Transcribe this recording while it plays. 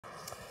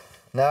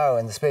Now,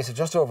 in the space of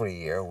just over a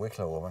year,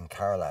 Wicklow woman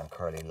Ann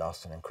Curley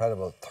lost an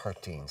incredible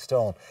 13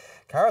 stone.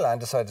 Ann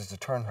decided to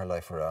turn her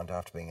life around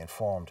after being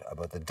informed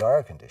about the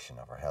dire condition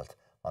of her health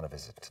on a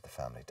visit to the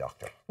family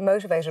doctor.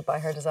 Motivated by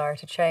her desire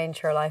to change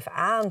her life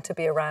and to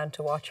be around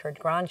to watch her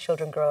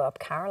grandchildren grow up,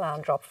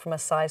 Ann dropped from a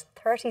size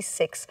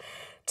 36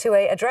 to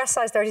a dress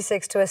size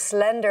 36 to a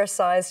slender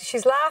size.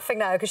 She's laughing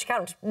now because she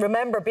can't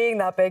remember being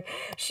that big.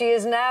 She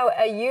is now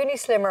a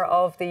Uni-Slimmer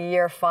of the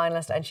Year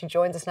finalist, and she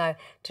joins us now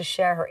to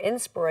share her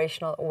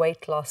inspirational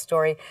weight loss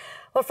story.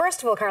 Well,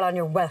 first of all, Ann,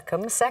 you're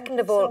welcome.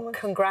 Second of all,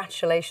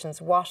 congratulations.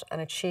 What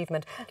an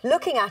achievement.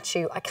 Looking at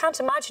you, I can't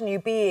imagine you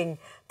being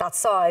that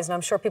size, and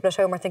I'm sure people at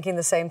home are thinking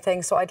the same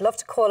thing. So I'd love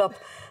to call up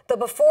the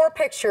before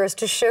pictures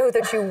to show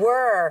that you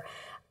were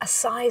a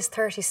size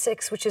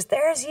 36, which is,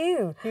 there's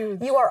you.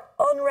 Huge. You are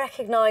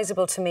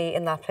unrecognisable to me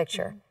in that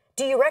picture.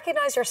 Do you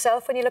recognise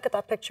yourself when you look at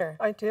that picture?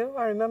 I do.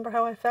 I remember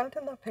how I felt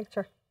in that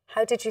picture.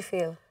 How did you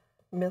feel?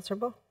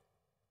 Miserable.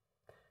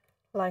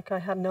 Like I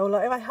had no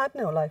life. I had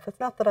no life. It's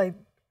not that I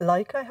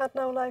had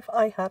no life.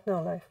 I had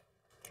no life.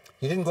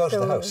 You didn't go out to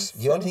the house.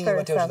 The only thing you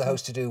went out to the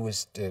house to do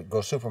was to go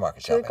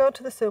supermarket shopping. To go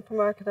to the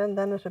supermarket, and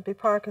then it would be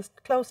parked as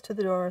close to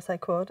the door as I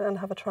could and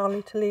have a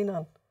trolley to lean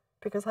on,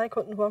 because I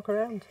couldn't walk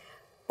around.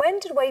 When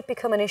did weight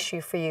become an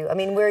issue for you? I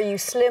mean, were you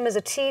slim as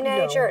a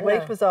teenager? No,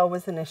 weight was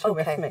always an issue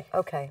with me.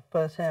 Okay.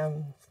 But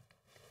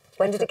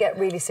when did it get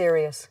really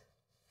serious?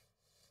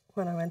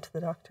 When I went to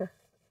the doctor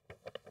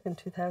in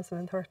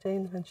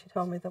 2013, when she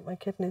told me that my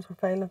kidneys were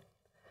failing,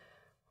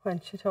 when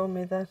she told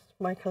me that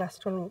my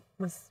cholesterol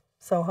was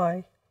so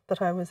high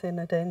that I was in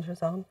a danger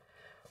zone,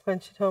 when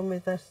she told me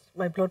that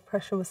my blood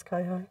pressure was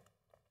sky high.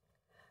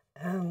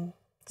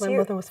 My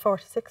mother was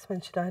 46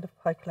 when she died of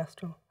high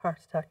cholesterol, heart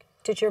attack.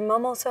 Did your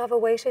mum also have a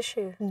weight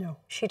issue? No.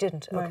 She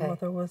didn't? My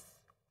mother was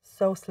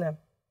so slim.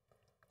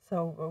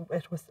 So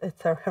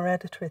it's a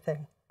hereditary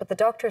thing. But the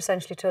doctor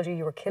essentially told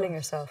you were killing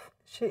yourself.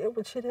 She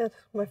did.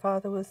 My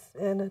father was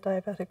in a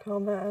diabetic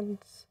coma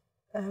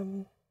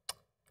and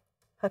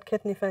had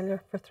kidney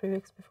failure for 3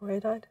 weeks before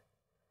he died.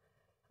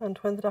 And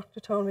when the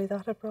doctor told me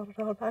that, it brought it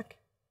all back.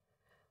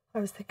 I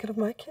was thinking of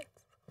my kids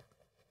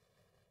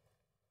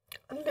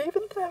and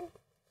leaving them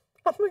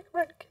and my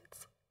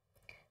grandkids.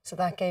 So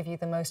that gave you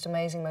the most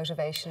amazing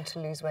motivation to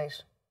lose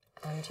weight,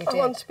 and you did. I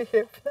want to be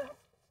here for them.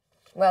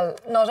 Well,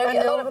 not only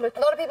a lot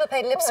of people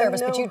paid lip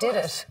service, but you did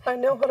it. I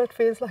know what it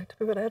feels like to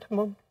be without a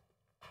mum.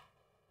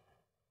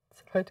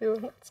 That's what I do,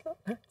 and it's not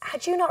nice.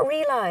 Had you not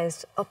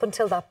realised up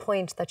until that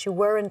point that you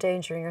were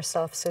endangering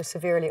yourself so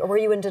severely, or were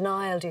you in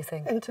denial, do you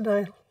think? In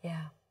denial.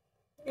 Yeah.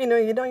 You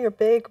know you're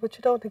big, but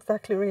you don't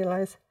exactly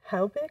realise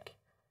how big.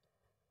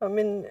 I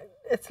mean,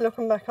 it's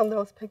looking back on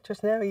those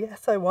pictures now,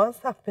 yes, I was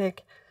that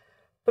big.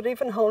 But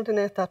even holding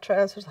out that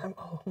trousers, I'm,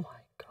 oh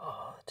my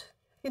God.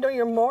 You know,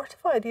 you're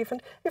mortified,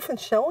 even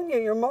showing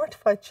you're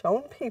mortified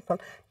showing people.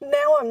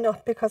 Now I'm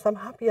not, because I'm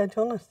happy I've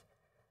done it.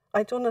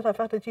 I've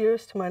added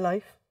years to my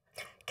life.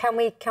 Can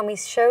we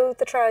show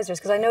the trousers?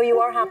 Because I know you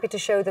are happy to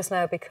show this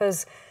now,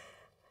 because...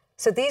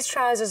 So these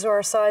trousers are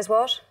a size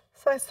what?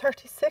 Size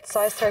 36.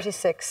 Size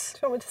 36. Do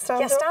you want me to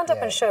stand up? Yeah, stand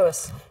up and show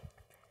us.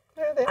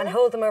 There they are. And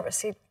hold them over.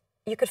 See,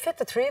 you could fit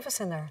the three of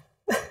us in there.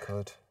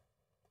 Good.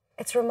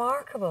 It's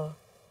remarkable.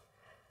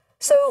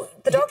 So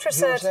the doctor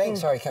said...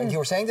 You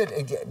were saying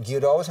that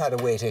you'd always had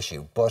a weight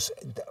issue, but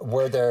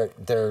were there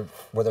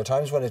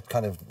times when it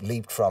kind of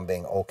leaped from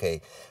being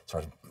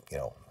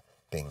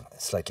being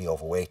slightly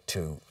overweight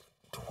to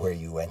where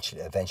you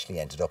eventually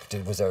ended up?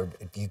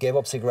 You gave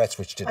up cigarettes,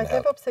 which didn't help? I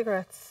gave up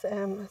cigarettes.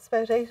 It's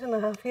about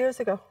 8.5 years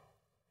ago.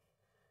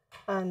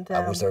 And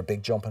was there a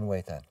big jump in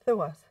weight then? There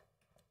was.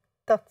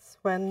 That's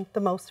when the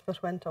most of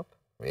it went up.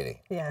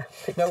 Really? Yeah.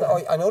 Now,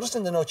 I noticed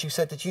in the notes you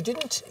said that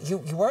you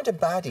weren't a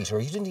bad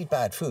eater, you didn't eat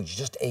bad food, you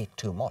just ate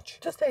too much.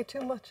 Just ate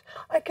too much.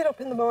 I get up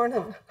in the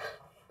morning,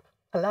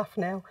 I laugh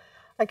now,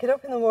 I get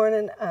up in the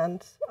morning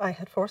and I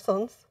had 4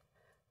 sons.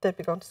 They'd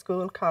be going to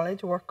school,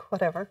 college, work,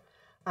 whatever.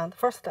 And the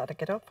first lad I'd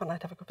get up and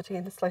I'd have a cup of tea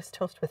and a sliced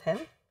toast with him.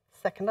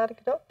 Second lad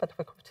I'd get up, I'd have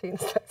a cup of tea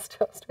and a sliced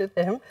toast with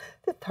him.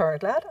 The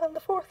third lad and the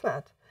fourth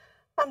lad.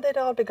 And they'd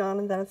all be gone,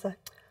 and then I'd say,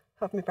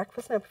 have my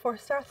breakfast now before I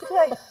start the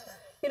day.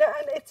 You know,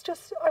 and it's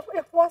just,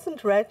 it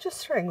wasn't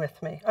registering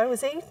with me. I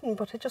was eating,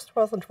 but it just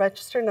wasn't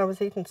registering. I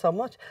was eating so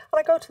much. And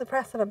I go to the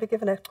press and I'd be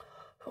giving out,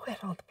 who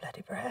ate all the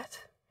bloody bread?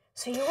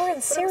 So you were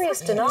in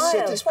serious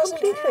denial.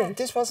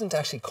 This wasn't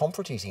actually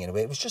comfort eating in a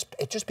way.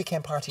 It just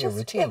became part of your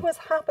routine. It was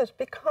habit.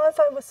 Because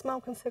I was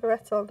smoking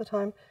cigarettes all the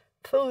time,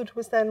 food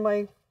was then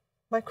my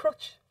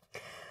crutch.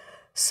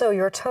 So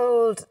you're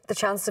told the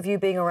chances of you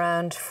being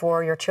around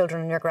for your children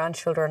and your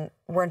grandchildren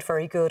weren't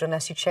very good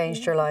unless you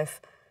changed your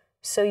life.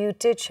 So you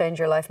did change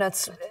your life. Now,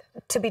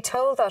 to be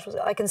told that,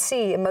 I can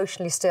see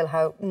emotionally still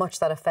how much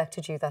that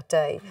affected you that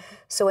day.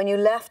 So when you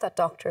left that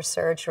doctor's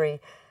surgery,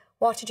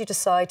 what did you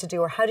decide to do,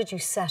 or how did you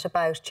set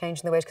about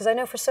changing the weight? Because I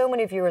know for so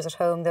many viewers at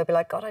home, they'll be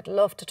like, God, I'd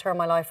love to turn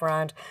my life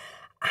around.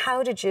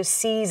 How did you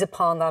seize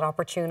upon that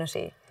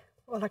opportunity?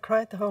 Well, I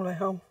cried the whole way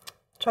home,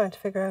 trying to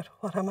figure out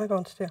what am I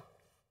going to do.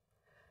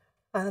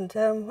 And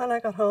when I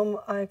got home,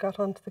 I got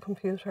onto the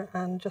computer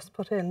and just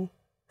put in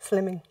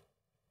slimming.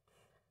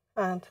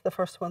 And the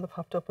first one that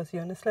popped up was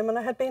Unislim. And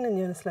I had been in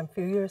Unislim a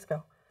few years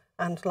ago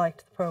and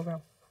liked the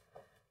programme.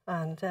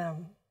 And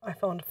I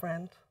phoned a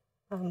friend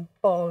and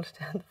bawled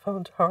down the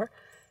phone to her.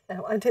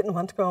 I didn't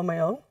want to go on my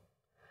own.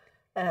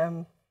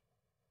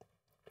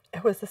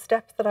 It was a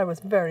step that I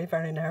was very,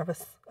 very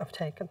nervous of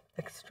taking,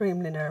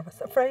 extremely nervous,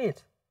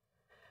 afraid.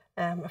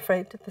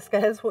 Afraid that the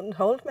scales wouldn't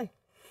hold me.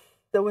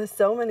 There was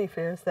so many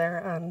fears there,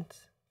 and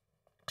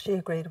she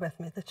agreed with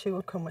me that she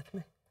would come with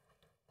me.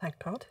 Thank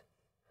God.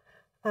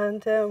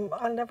 And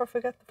I'll never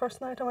forget the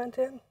first night I went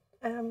in.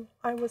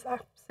 I was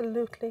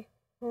absolutely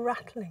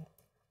rattling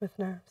with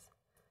nerves.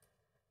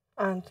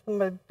 And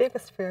my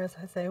biggest fear, as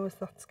I say, was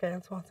that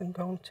scales wasn't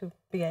going to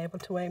be able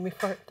to weigh me.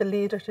 For the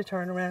leader to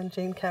turn around,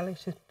 Jean Kelly,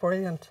 she's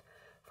brilliant.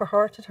 For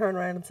her to turn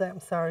around and say, I'm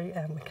sorry,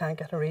 we can't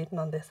get a reading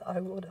on this,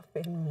 I would have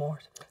been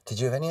mortified. Did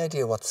you have any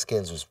idea what the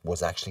scales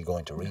was actually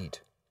going to read?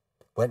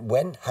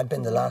 When had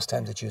been the last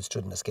time that you had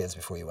stood in the scales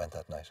before you went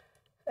that night?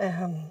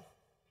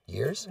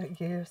 Years?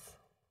 Years.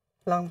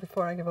 Long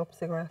before I gave up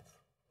cigarettes.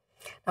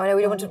 No, I know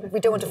we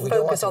don't want to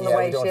focus on the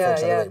weight.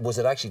 Yeah. Was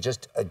it actually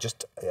just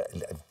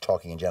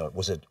talking in general?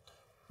 Was it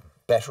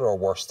better or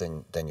worse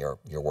than your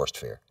worst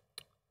fear?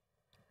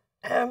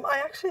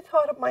 I actually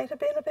thought it might have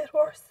been a bit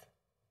worse.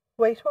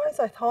 Weight-wise,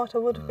 I thought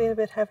it would have been a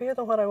bit heavier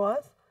than what I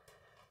was.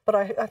 But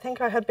I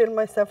think I had built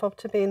myself up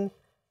to being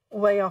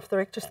way off the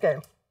Richter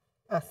scale,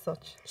 as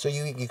such. So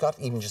you got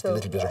even just a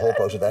little bit of hope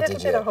out of that,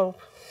 did you? A little bit of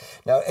hope.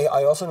 Now,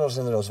 I also noticed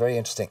in the notes, very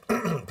interesting,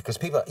 because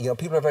people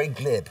are very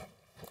glib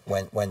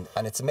when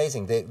and it's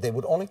amazing. They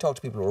would only talk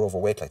to people who are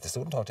overweight like this. They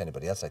wouldn't talk to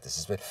anybody else like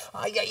this. It's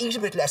yeah, eat a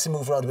bit less and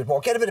move around a bit more.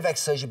 Get a bit of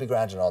exercise, you'll be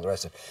grand and all the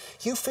rest of it.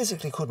 You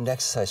physically couldn't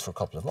exercise for a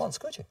couple of months,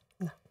 could you?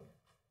 No.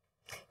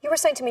 You were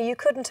saying to me you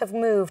couldn't have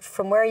moved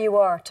from where you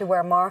are to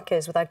where Mark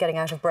is without getting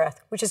out of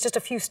breath, which is just a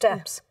few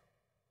steps.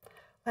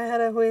 Yeah. I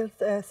had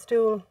a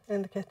stool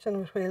in the kitchen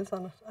with wheels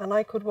on it, and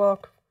I could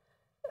walk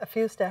a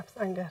few steps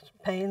and get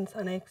pains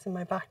and aches in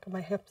my back and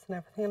my hips and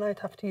everything, and I'd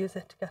have to use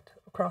it to get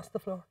across the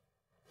floor.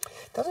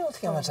 That's another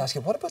thing I want to ask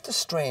you. What about the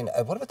strain?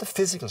 What about the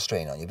physical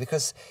strain on you?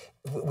 Because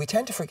we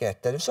tend to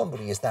forget that if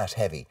somebody is that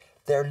heavy,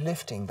 they're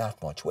lifting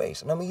that much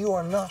weight. And I mean, you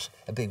are not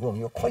a big woman.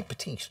 You're quite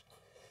petite.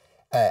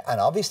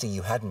 And obviously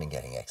you hadn't been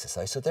getting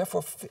exercise, so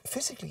therefore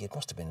physically it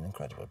must have been an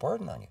incredible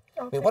burden on you.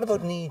 I mean, what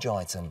about knee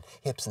joints and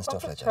hips and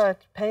stuff like that? I had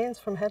pains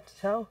from head to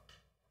toe.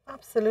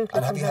 Absolutely.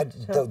 And have you had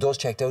those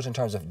checked out in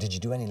terms of, did you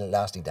do any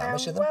lasting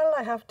damage to them? Well,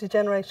 I have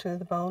degeneration of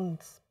the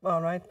bones, all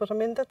right, but I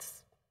mean,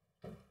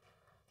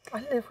 I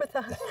live with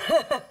that.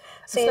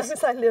 As long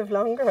as I live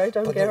longer, I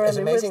don't care. It's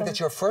amazing that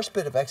your first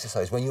bit of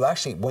exercise, when you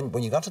actually,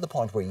 when you got to the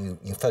point where you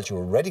felt you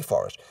were ready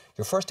for it,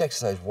 your first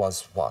exercise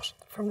was what?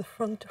 From the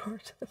front door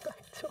to the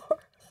back door.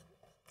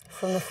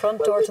 From the front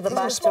door to the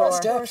back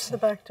door. To the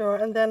back door,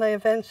 and then I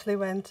eventually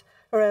went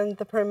around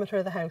the perimeter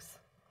of the house.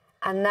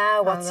 And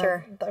now what's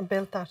your... I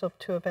built that up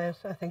to about,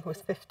 I think it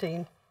was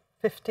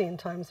 15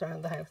 times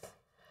around the house.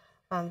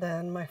 And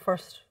then my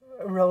first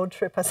road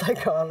trip, as I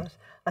call it,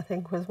 I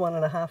think was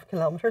 1.5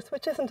 kilometres,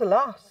 which isn't a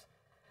lot.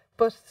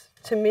 But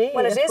to me...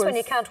 Well, it is when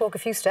you can't walk a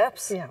few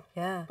steps.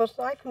 Yeah. But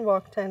I can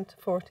walk 10 to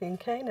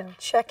 14k now.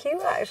 Check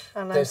you out.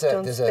 And I've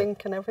done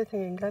Spink and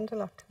everything in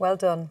Glendalough. Well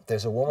done.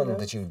 There's a woman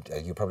that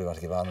you probably want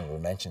to give honourable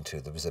mention to.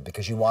 There was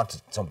because you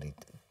wanted somebody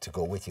to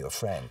go with you, a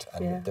friend.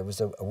 And there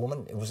was a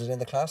woman, was it in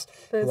the class?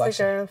 There's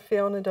a girl,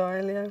 Fiona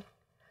Doyle, yeah.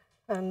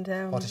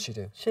 And what did she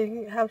do?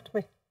 She helped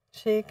me.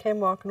 She came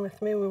walking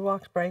with me. We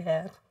walked Bray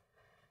Head.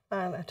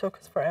 And it took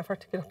us forever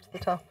to get up to the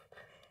top.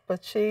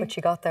 But she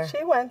got there.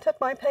 She went at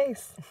my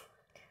pace.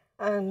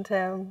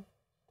 And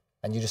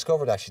you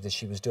discovered actually that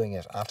she was doing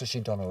it after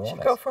she'd done her own.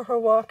 She'd go for her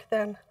walk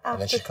then,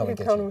 after she'd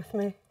gone with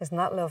me. Isn't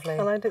that lovely?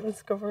 And I didn't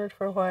discover it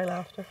for a while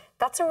after.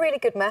 That's a really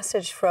good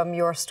message from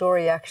your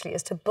story, actually,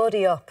 is to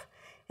buddy up,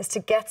 is to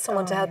get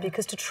someone to help you,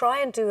 because to try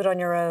and do it on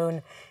your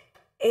own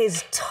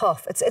is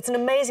tough. It's an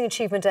amazing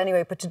achievement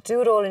anyway, but to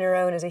do it all on your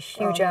own is a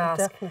huge ask.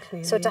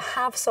 Definitely. So to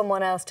have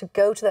someone else, to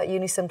go to that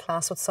Unislim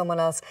class with someone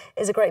else,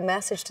 is a great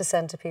message to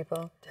send to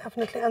people.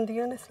 Definitely, and the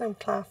Unislim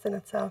class in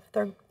itself,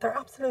 they're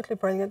absolutely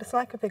brilliant. It's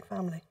like a big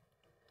family.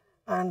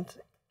 And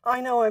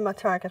I know I'm at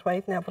target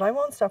weight now, but I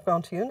won't stop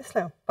going to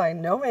Unislim, by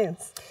no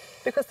means,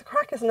 because the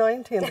crack is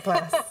 90 in the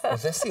class. Well,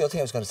 that's the other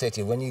thing I was going to say to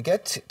you. When you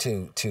get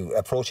to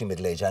approaching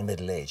middle age and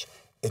middle age,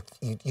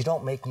 you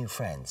don't make new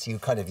friends. You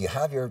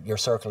have your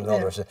circle and all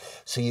the rest of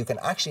it, so you can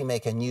actually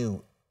make a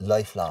new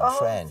lifelong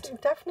friend.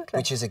 Definitely.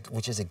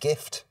 Which is a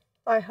gift.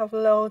 I have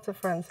loads of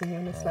friends in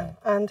Unislim,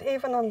 and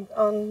even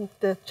on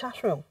the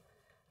chat room,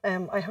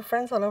 I have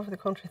friends all over the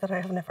country that I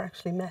have never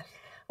actually met,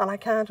 and I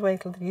can't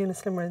wait till the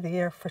Unislimmer of the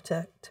year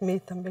to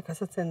meet them,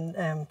 because it's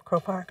in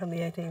Croke Park on the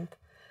 18th,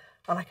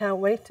 and I can't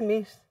wait to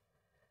meet.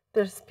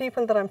 There's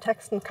people that I'm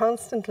texting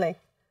constantly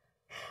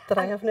that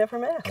I have never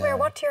met. Come here,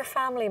 what do your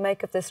family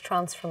make of this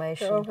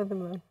transformation? They're over the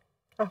moon.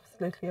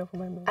 Absolutely over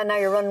my moon. And now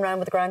you're running around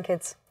with the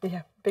grandkids?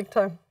 Yeah, big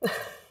time.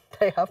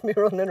 They have me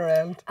running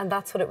around. And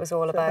that's what it was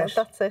all about?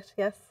 That's it,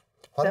 yes.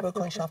 What about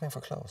going shopping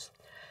for clothes?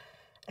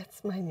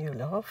 It's my new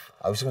love.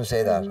 I was going to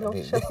say that. Love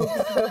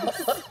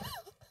shopping.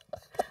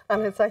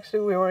 And it's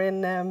actually, we were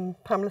in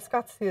Pamela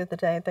Scott's the other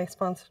day. They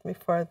sponsored me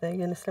for the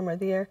Unislimmer of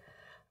the Year.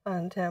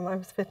 And I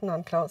was fitting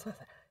on clothes. I was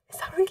like, is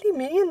that really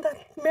me in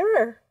that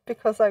mirror?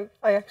 Because I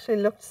actually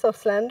looked so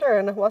slender,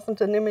 and it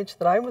wasn't an image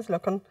that I was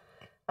looking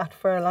at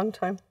for a long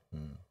time.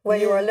 Well,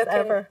 you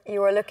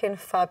were looking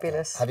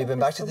fabulous. Have you been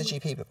back to the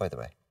GP, by the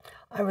way?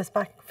 I was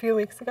back a few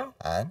weeks ago.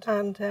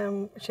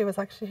 And she was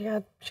actually,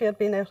 she had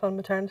been out on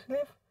maternity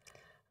leave,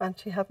 and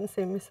she hadn't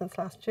seen me since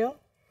last June.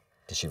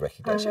 Did she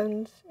recognise you?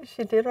 And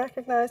she did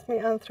recognise me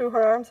and threw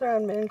her arms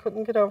around me and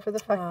couldn't get over the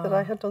fact that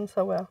I had done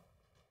so well.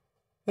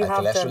 And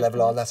cholesterol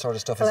level, all that sort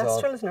of stuff as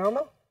well? Cholesterol is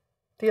normal.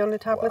 The only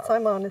tablets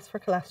I'm on is for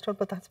cholesterol,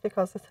 but that's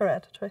because it's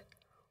hereditary.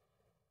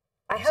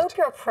 I hope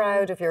you're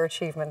proud of your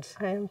achievement.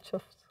 I am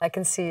chuffed. I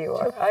can see you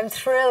are. I'm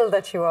thrilled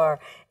that you are.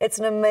 It's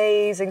an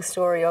amazing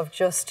story of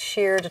just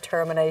sheer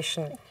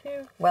determination. Thank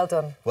you. Well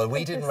done. Well,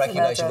 we didn't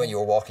recognise you when you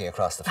were walking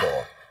across the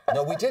floor.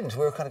 No, we didn't.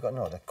 We were kind of going,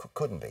 no, that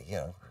couldn't be, you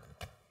know.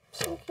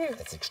 So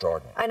it's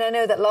extraordinary. And I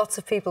know that lots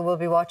of people will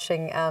be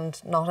watching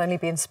and not only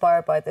be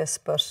inspired by this,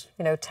 but,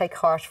 you know, take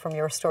heart from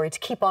your story to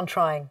keep on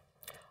trying.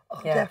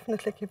 Oh, yeah.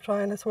 Definitely keep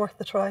trying. It's worth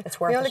the try. It's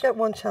worth it. We only get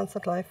one chance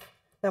at life.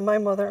 Now, my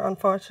mother,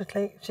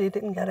 unfortunately, she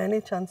didn't get any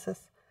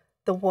chances.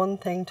 The one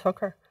thing took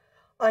her.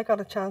 I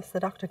got a chance. The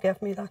doctor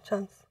gave me that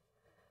chance.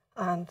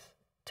 And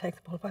take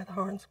the bull by the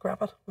horns,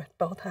 grab it with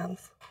both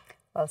hands.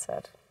 Well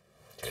said.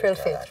 Thrilled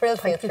for you.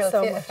 Thank you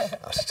so much.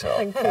 Not at all.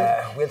 Thank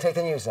you. We'll take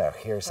the news now.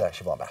 Here's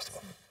Siobhan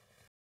Bastable.